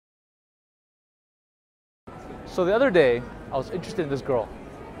So the other day, I was interested in this girl,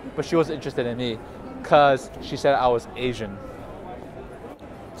 but she wasn't interested in me because she said I was Asian.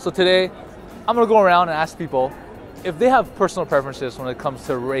 So today, I'm gonna go around and ask people if they have personal preferences when it comes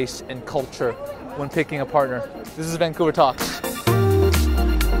to race and culture when picking a partner. This is Vancouver Talks.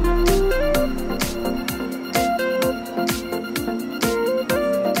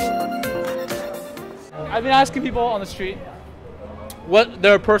 I've been asking people on the street what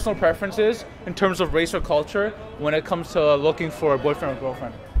their personal preference is in terms of race or culture when it comes to looking for a boyfriend or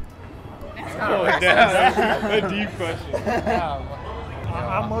girlfriend. Oh, damn. A deep question.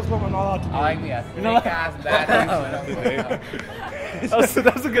 I'm Muslim and all out to do. I like the ass bad.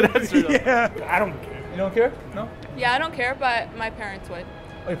 That's a good answer, though. Yeah. I don't care. You don't care? No? Yeah, I don't care, but my parents would.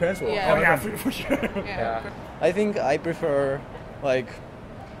 Oh, your parents will? Yeah. Oh, yeah, for sure. Yeah. I think I prefer, like,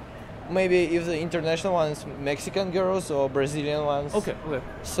 maybe if the international ones, Mexican girls or Brazilian ones. Okay.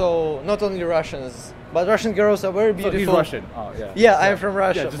 So not only Russians, but Russian girls are very beautiful. So he's Russian. Oh, yeah. Yeah, I'm from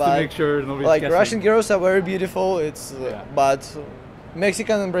Russia. Yeah, just but to make sure nobody's like guessing. Russian girls are very beautiful. It's but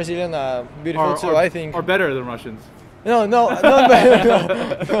Mexican and Brazilian are beautiful too. I think. Are better than Russians. No.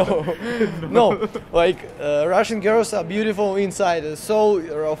 Like Russian girls are beautiful inside. The soul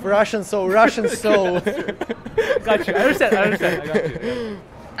of Russian soul, Russian soul. Got you. I understand. I got you.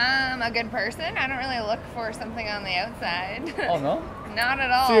 A good person. I don't really look for something on the outside. Oh, no? Not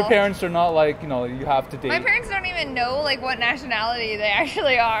at all. So your parents are not like, you have to date. My parents don't even know like what nationality they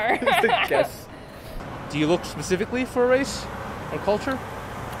actually are. Guess. Do you look specifically for a race or culture?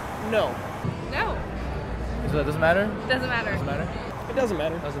 No. No. So that doesn't matter? Doesn't matter. Doesn't matter? It doesn't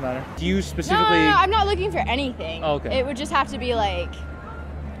matter. Doesn't matter. Do you specifically... No, I'm not looking for anything. Oh, okay. It would just have to be like,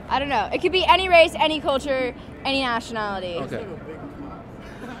 I don't know. It could be any race, any culture, any nationality. Okay.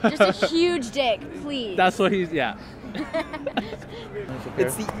 Just a huge dick, please. That's what he's... Yeah.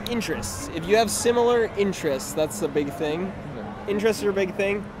 It's the interests. If you have similar interests, that's the big thing. Interests are a big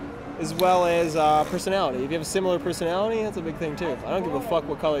thing, as well as personality. If you have a similar personality, that's a big thing too. I don't give a fuck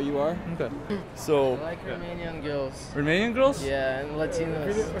what color you are. Okay. So. I like Romanian girls. Romanian girls? Yeah, and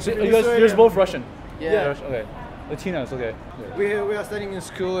Latinos. So you guys both Russian? Yeah. Okay. Latinos, okay. We are studying in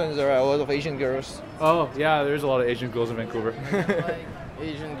school and there are a lot of Asian girls. Oh, yeah, there's a lot of Asian girls in Vancouver. I don't like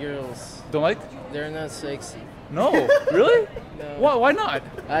Asian girls. Don't like? They're not sexy. No, really? No. Why not?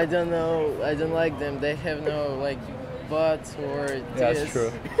 I don't know. I don't like them. They have no like butt or tits. Yeah,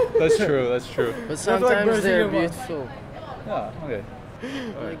 that's true. That's true. But sometimes they're beautiful. Yeah, okay.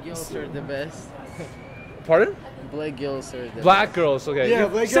 Black girls are the best. Pardon? Black girls are the Black girls, okay. Yeah,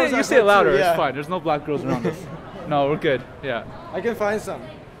 black girls You are say it louder, too, yeah. it's fine. There's no black girls around us. No, we're good, yeah. I can find some.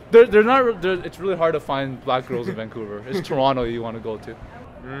 They're not, it's really hard to find black girls in Vancouver. It's Toronto you want to go to.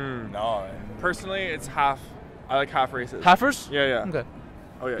 No. Personally, it's half. I like half races. Halfers? Yeah. Okay.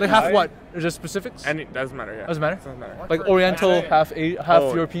 Oh, yeah. Like half what? Is there specifics? Any, doesn't matter, yeah. Doesn't matter? Doesn't matter. Like Oriental, half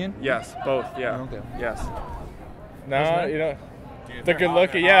European? Yes, both, yeah. Oh, okay. Yes. No, you know. They're good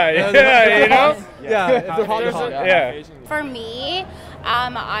looking, yeah, you know? Yeah, if they're hot, they're hot. Yeah. For me,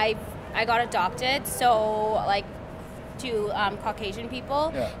 I got adopted, so like to Caucasian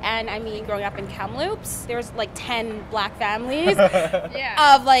people, and I mean, growing up in Kamloops, there's like 10 black families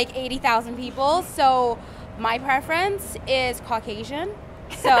of like 80,000 people. So my preference is Caucasian.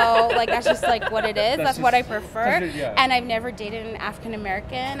 So like that's just like what it is. That's what I prefer. And I've never dated an African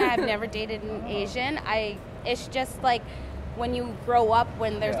American. I've never dated an Asian. It's just like when you grow up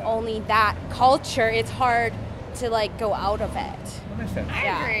when there's only that culture, it's hard to like go out of it. That makes sense. I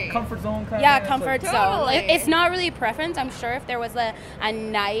agree. Comfort zone kind of? Yeah, comfort zone. Totally. It's not really a preference. I'm sure if there was a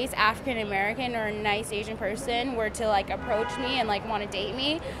nice African American or a nice Asian person were to like approach me and like want to date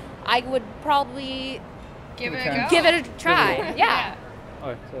me, I would probably Give it a go. give it a try. Yeah.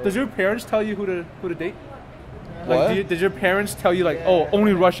 Okay. Does your parents tell you who to date? What? Like, did your parents tell you like, oh,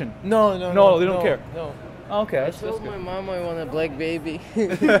 only Russian? No, they don't care. No. Okay, I that's told good. my mom I want a black baby.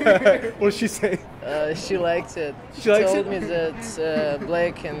 What did she say? She likes it. She likes told it? me that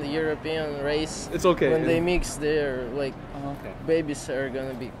black and the European race, It's okay. when they mix, their like Okay. babies are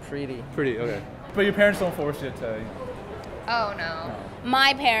gonna be pretty. Pretty, okay. But your parents don't force you to... Oh no.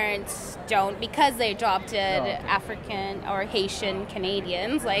 My parents don't because they adopted African or Haitian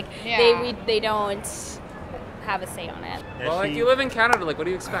Canadians. Like they don't have a say on it. Well, like you live in Canada, like what do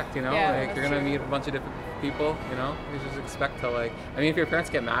you expect? You know, Yeah, like you're gonna meet a bunch of different people. You know, you just expect to like. I mean, if your parents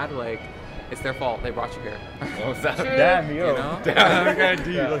get mad, like it's their fault. They brought you here. Damn, yo. You know? Damn, okay,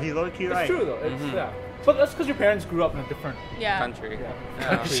 dude. He low-key It's right. true though. It's, But that's because your parents grew up in a different country.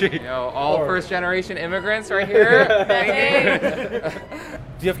 Country. You know, all first generation immigrants right here.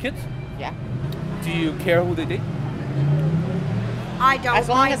 Do you have kids? Yeah. Do you care who they date? I don't. As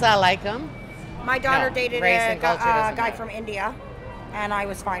long as I like them. My daughter No, dated race a and culture doesn't guy matter. from India, and I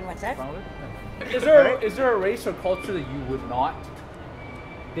was fine with it. Is there a race or culture that you would not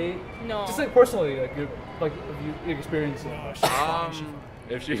date? No. Just like personally, like you experience it.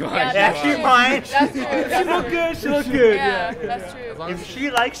 If she Yeah, likes that's me. true. Fine. That's true. She look good. She look good. Yeah, that's true. If she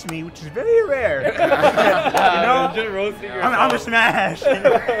likes me, which is very rare, you know, Just roasting I'm a smash.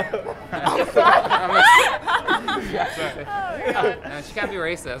 And she can't be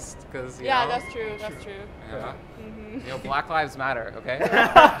racist because Yeah, that's true. That's true. Yeah. You know, Black Lives Matter. Okay.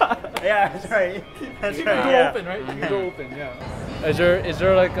 Yeah, that's right. That's You right. can go Yeah. open, right? You can go open, yeah. Is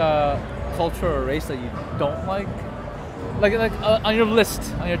there like a culture or race that you don't like? Like on your list,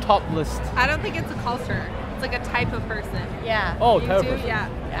 on your top list. I don't think it's a culture. It's like a type of person. Yeah. Oh, You type of do? person.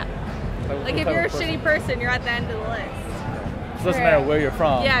 Yeah. What Like if type you're a of person? shitty person, you're at the end of the list. It doesn't matter where you're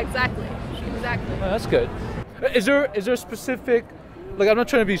from. Yeah, exactly. Exactly. Oh, that's good. Is there a specific, like I'm not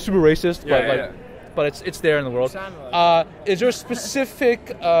trying to be super racist, but like, but it's there in the world. Is there a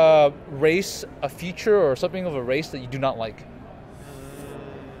specific race, a feature, or something of a race that you do not like?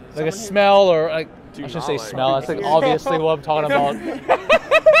 Like a smell, or like I shouldn't say smell. That's like obviously what I'm talking about.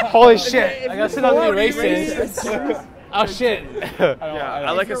 Holy shit! I guess it's not to be racist. Oh shit!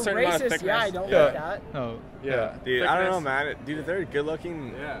 I like a certain amount of thickness. Yeah, I don't like that. No. Yeah, dude. I don't know, man. Dude, if they're good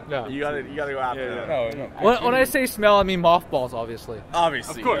looking, you gotta go after them. When I say smell, I mean mothballs, obviously.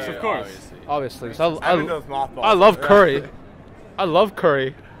 Obviously, Of course. Obviously. So I think those mothballs. I love curry. I love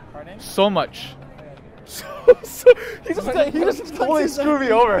curry so much. So, he just totally screwed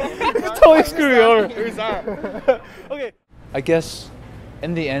me over. He totally screwed me over. Who's that? Okay. I guess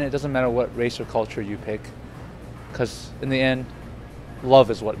in the end, it doesn't matter what race or culture you pick, because in the end,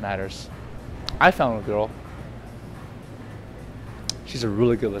 love is what matters. I found a girl. She's a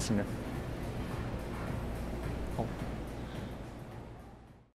really good listener.